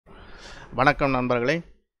வணக்கம் நண்பர்களே.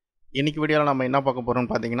 இன்னைக்கு வீடியோவில் நம்ம என்ன பார்க்க போகிறோம்னு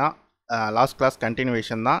பார்த்தீங்கன்னா லாஸ்ட் கிளாஸ்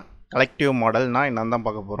கண்டினியூவேஷன் தான். கலெக்டிவ் மாடல்னா என்னன்னு தான்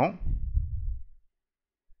பார்க்க போகிறோம்.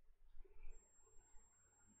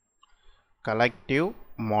 Collective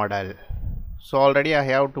model. So already I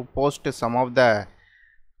have to post some of the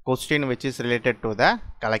question which is related to the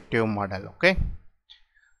collective model. Okay.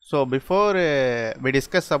 So before we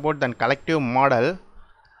discuss about the collective model,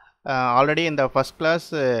 already in the first class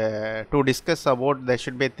to discuss about there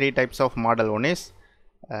should be three types of model. One is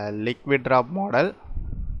liquid drop model,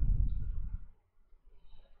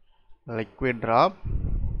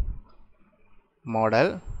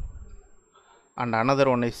 and another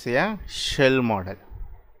one is a shell model.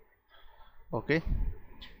 Okay,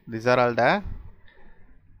 these are all the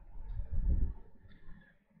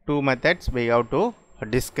two methods we have to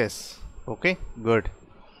discuss. Okay, good.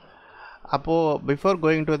 Before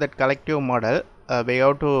going to that collective model, we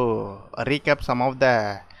have to recap some of the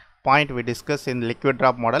point we discussed in liquid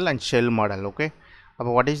drop model and shell model. Okay,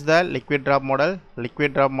 what is the liquid drop model?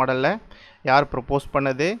 Liquid drop model la yaar propose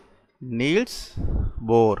pannadhu? Niels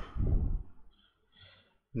Bohr.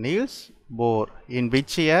 In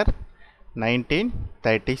which year?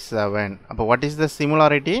 1937. What is the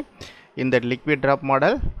similarity in the liquid drop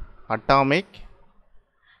model? Atomic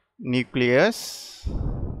nucleus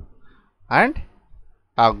and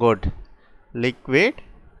good liquid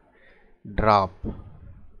drop.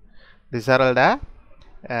 These are all the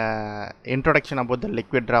introduction about the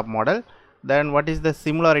liquid drop model. Then what is the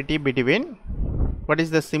similarity between? What is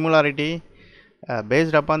the similarity?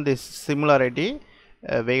 Based upon this similarity,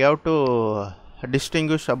 we have to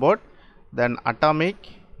distinguish about then atomic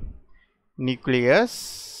nucleus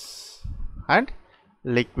and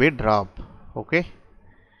liquid drop. Okay.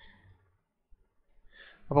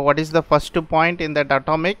 What is the first point in that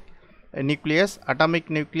atomic nucleus? Atomic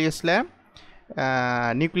nucleus la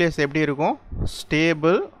nucleus eppadi irukum?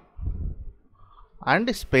 Stable and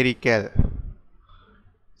spherical.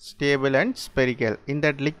 In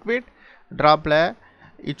that liquid drop la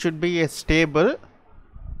it should be a stable,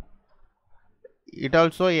 it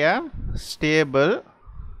also a stable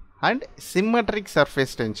and symmetric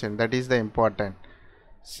surface tension. That is the important.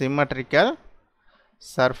 Symmetrical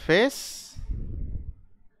surface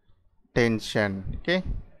tension. Okay,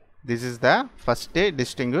 this is the first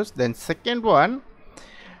distinguish. Then second one,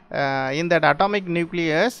 in that atomic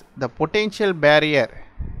nucleus the potential barrier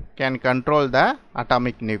can control the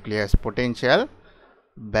atomic nucleus. Potential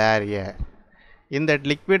barrier. In that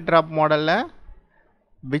liquid drop model,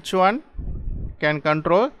 which one can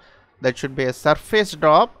control? That should be a surface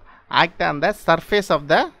drop act on the surface of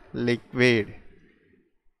the liquid.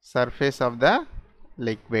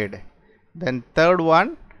 Then third one,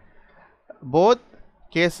 both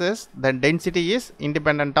cases the density is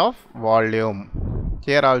independent of volume.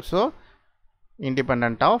 Here also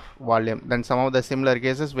independent of volume. Then some of the similar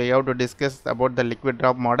cases we have to discuss about the liquid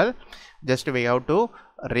drop model. Just we have to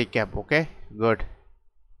recap. Okay, good.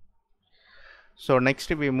 So next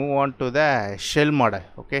we move on to the shell model.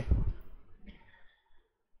 Okay,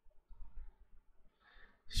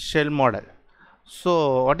 shell model. So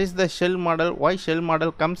what is the shell model? Why shell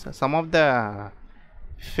model comes? Some of the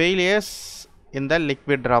failures in the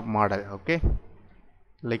liquid drop model. Okay,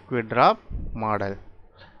 liquid drop model.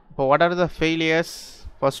 So what are the failures?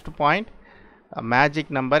 First point, a magic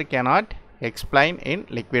number cannot explain in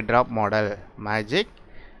liquid drop model. Magic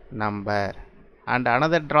number. And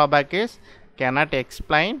another drawback is cannot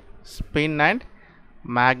explain spin and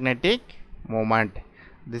magnetic moment.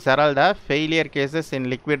 These are all the failure cases in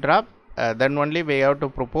liquid drop. Then only we have to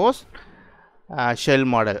propose shell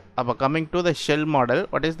model. Coming to the shell model,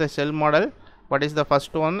 what is the shell model? What is the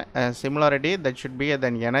first one? Similarity, that should be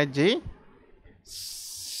then energy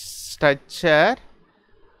structure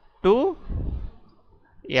to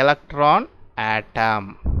electron atom.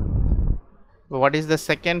 What is the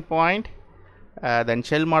second point? Then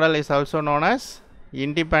shell model is also known as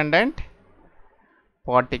independent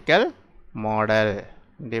particle model.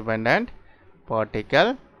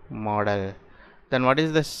 Then what is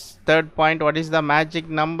the third point? What is the magic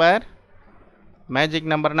number? Magic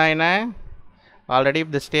number 9. Already if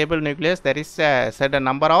the stable nucleus there is a certain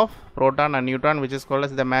number of proton and neutron which is called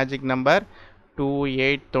as the magic number 2,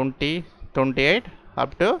 8, 20, 28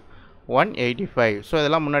 up to 185. So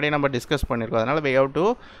idella munnadi namba discuss pannirukkom. Adanaல we have to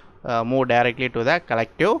move directly to the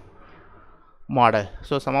collective model.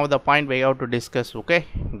 So some of the point we have to discuss. Okay,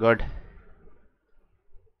 good.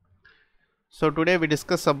 So today we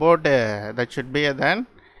discuss about that should be then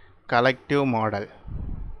collective model.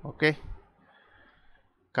 Okay,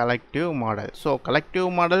 collective model. So collective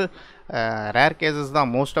model rare cases, the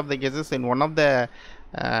most of the cases in one of the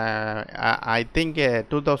I think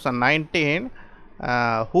 2019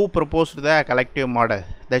 who proposed the collective model.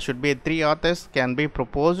 There should be 3 authors can be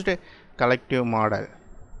proposed collective model.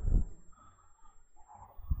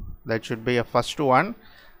 That should be a first one,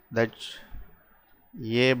 that's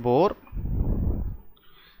A.BOHR.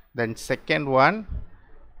 Then second one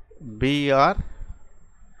B.R.MOTTELSON,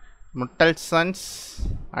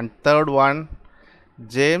 and third one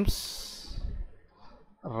James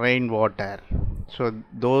RAINWATER. So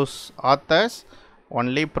those authors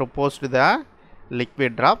only proposed the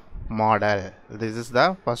liquid drop model. This is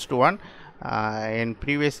the first one. In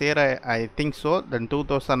previous year I think so. Then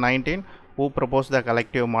 2019 who proposed the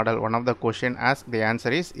collective model, one of the question asked, the answer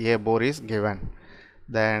is A.BOHR is given.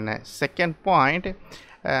 Then second point,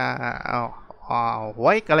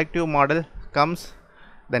 why collective model comes?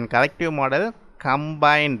 Then collective model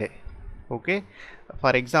combined. Okay,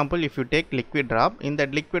 for example, if you take liquid drop, in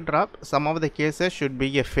that liquid drop some of the cases should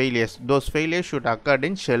be a failures. Those failures should occur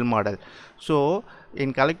in shell model. So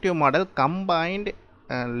in collective model combined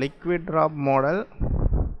liquid drop model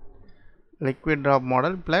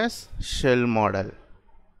plus shell model,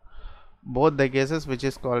 both the cases which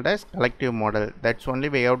is called as collective model. That's only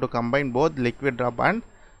we have to combine both liquid drop and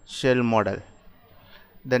shell model.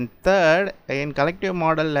 Then third, in collective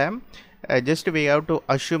model just we have to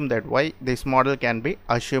assume that why this model can be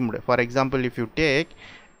assumed. For example, if you take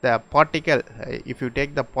the particle,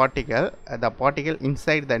 the particle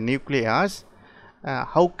inside the nucleus,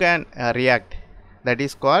 how can react? That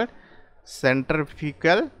is called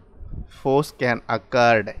centrifugal force can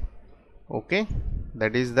occur. Okay,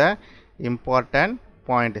 that is the important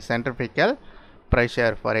point, centrifugal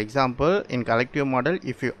pressure. For example, in collective model,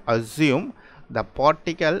 if you assume the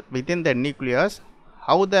particle within the nucleus,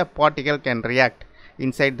 how the particle can react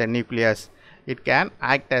inside the nucleus, it can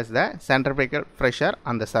act as the centrifugal pressure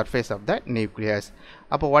on the surface of the nucleus.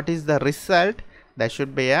 Appo what is the result? There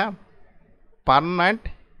should be a permanent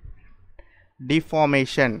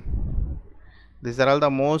deformation. These are all the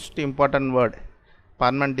most important word.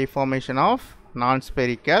 Permanent deformation of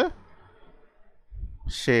non-spherical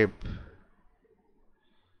shape.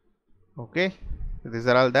 Okay, these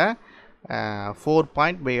are all the 4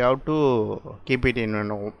 point we have to keep it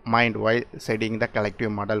in mind while studying the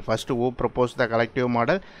collective model. First, who proposed the collective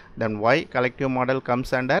model, then why collective model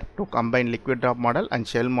comes under to combine liquid drop model and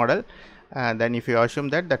shell model. Then if you assume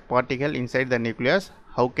that particle inside the nucleus,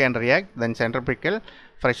 how can react? Then centrifugal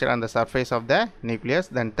pressure on the surface of the nucleus.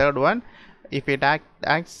 Then third one, if it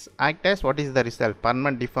acts as, what is the result?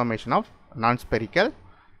 Permanent deformation of non-spherical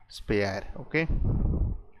sphere. Okay,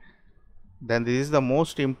 then this is the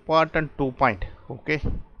most important 2 point. Okay,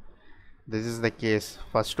 this is the case.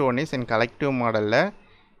 First one is in collective model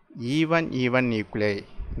even nuclei,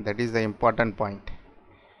 that is the important point.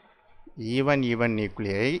 Even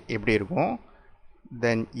nuclei எப்படி இருக்கும்?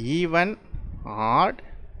 Then even odd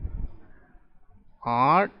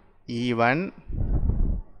even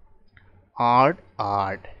odd.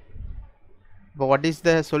 But what is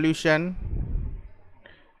the solution?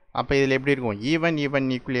 அப்போ இதில் எப்படி இருக்கும்? Even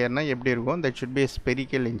நியூக்ளியர்னா எப்படி இருக்கும்? That should be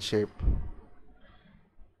spherical in shape.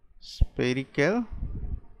 Spherical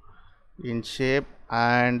in shape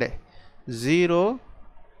and 0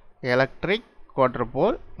 electric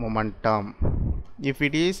quadrupole momentum. If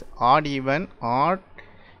it is odd even odd,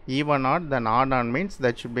 then odd means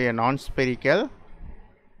that should be a non-spherical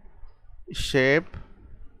shape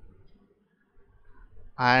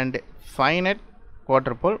and finite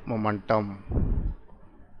quadrupole momentum.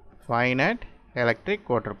 Finite electric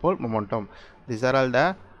quadrupole momentum. These are all the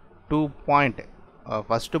 2 point.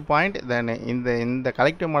 First point, then in the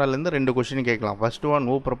collective model in the rendu question kekkalam. First one,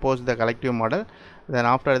 who proposed the collective model, then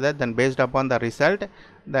after that, then based upon the result,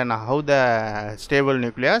 then how the stable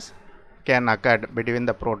nucleus can occur between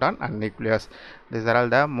the proton and nucleus. These are all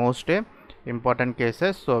the most important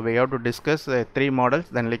cases. So we have to discuss 3 models,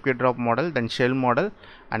 then liquid drop model, then shell model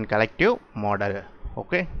and collective model.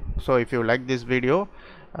 Okay, so if you like this video,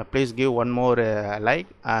 please give one more like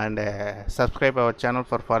and subscribe our channel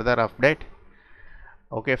for further update.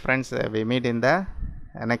 Okay friends, we meet in the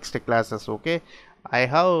next classes. Okay, I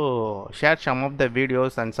have shared some of the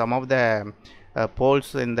videos and some of the polls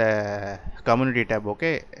in the community tab.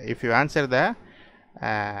 Okay, if you answer the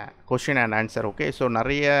question and answer. Okay, so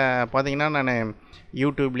நிறைய பார்த்தீங்கன்னா நான்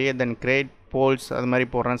யூடியூப்லேயே then create polls அது மாதிரி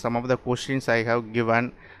போடுறேன். Some of the questions I have given,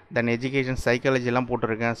 then education psychology எல்லாம்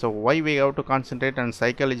போட்டிருக்கேன். So why we have to concentrate on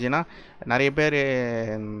psychology னா, நிறைய பேர்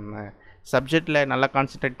சப்ஜெக்டில் நல்லா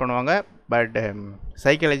கான்சன்ட்ரேட் பண்ணுவாங்க, பட்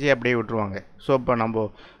சைக்காலஜி அப்படியே விட்டுருவாங்க. ஸோ இப்போ நம்ம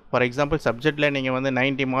ஃபார் எக்ஸாம்பிள் சப்ஜெக்டில் நீங்கள் வந்து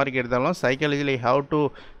 90 மார்க் எடுத்தாலும் சைக்காலஜியில் have to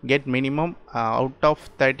get minimum out of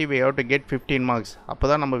 30 we have to get 15 marks. அப்போ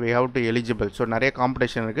தான் நம்ம we have to eligible. So நிறைய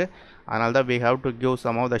காம்படிஷன் இருக்குது. அதனால தான் we have to give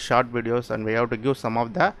some of the short videos and we have to give some of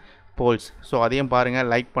the polls. So அதையும் பாருங்கள்,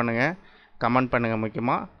 like பண்ணுங்கள், கமெண்ட் பண்ணுங்கள்.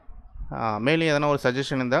 முக்கியமாக மேலும் எதனா ஒரு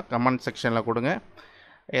சஜஷன் இருந்தால் கமெண்ட் செக்ஷனில் கொடுங்க.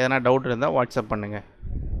 எதனா டவுட் இருந்தால் வாட்ஸ்அப் பண்ணுங்கள்.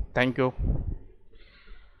 தேங்க்யூ.